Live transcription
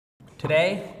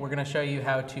Today, we're going to show you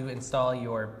how to install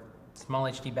your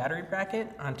SmallHD battery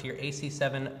bracket onto your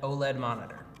AC7-OLED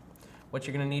monitor. What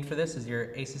you're going to need for this is your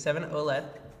AC7-OLED,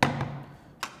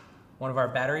 one of our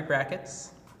battery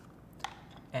brackets,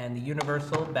 and the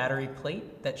universal battery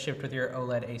plate that's shipped with your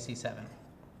OLED AC7.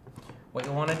 What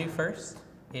you'll want to do first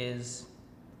is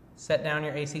set down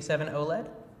your AC7-OLED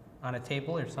on a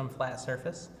table or some flat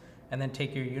surface, and then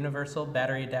take your universal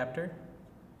battery adapter,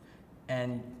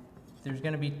 and there's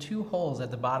going to be two holes at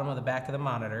the bottom of the back of the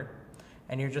monitor,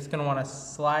 and you're just going to want to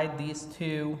slide these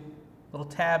two little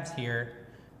tabs here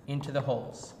into the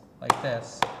holes like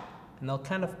this, and they'll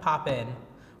kind of pop in.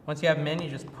 Once you have them in,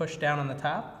 you just push down on the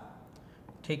top,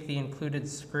 take the included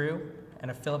screw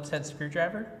and a Phillips head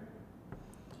screwdriver,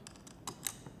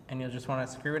 and you'll just want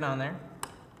to screw it on there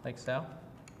like so.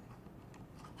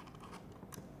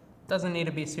 Doesn't need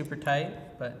to be super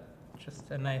tight, but just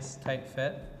a nice tight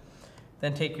fit.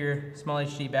 Then take your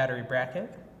SmallHD battery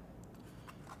bracket,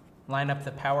 line up the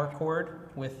power cord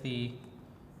with the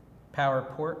power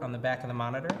port on the back of the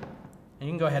monitor, and you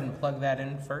can go ahead and plug that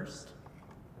in first.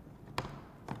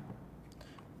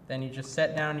 Then you just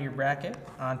set down your bracket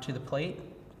onto the plate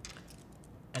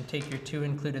and take your two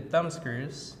included thumb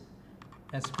screws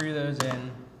and screw those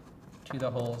in to the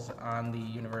holes on the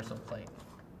universal plate,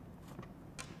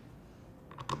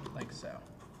 like so.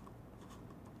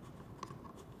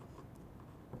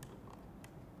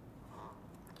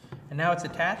 And now it's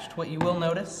attached. What you will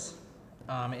notice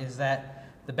is that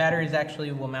the batteries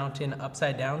actually will mount in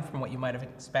upside down from what you might have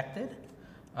expected.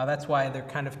 That's why they're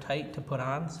kind of tight to put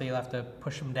on, so you'll have to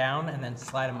push them down and then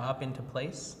slide them up into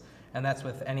place. And that's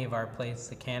with any of our plates,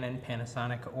 the Canon,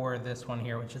 Panasonic, or this one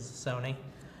here, which is a Sony.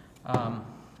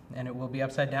 And it will be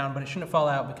upside down, but it shouldn't fall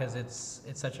out because it's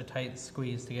such a tight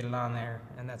squeeze to get it on there,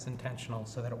 and that's intentional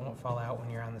so that it won't fall out when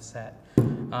you're on the set.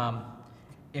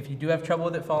 If you do have trouble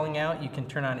with it falling out, you can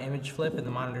turn on image flip in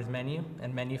the monitor's menu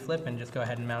and menu flip and just go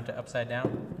ahead and mount it upside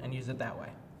down and use it that way.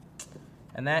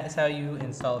 And that is how you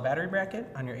install a battery bracket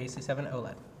on your AC7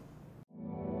 OLED.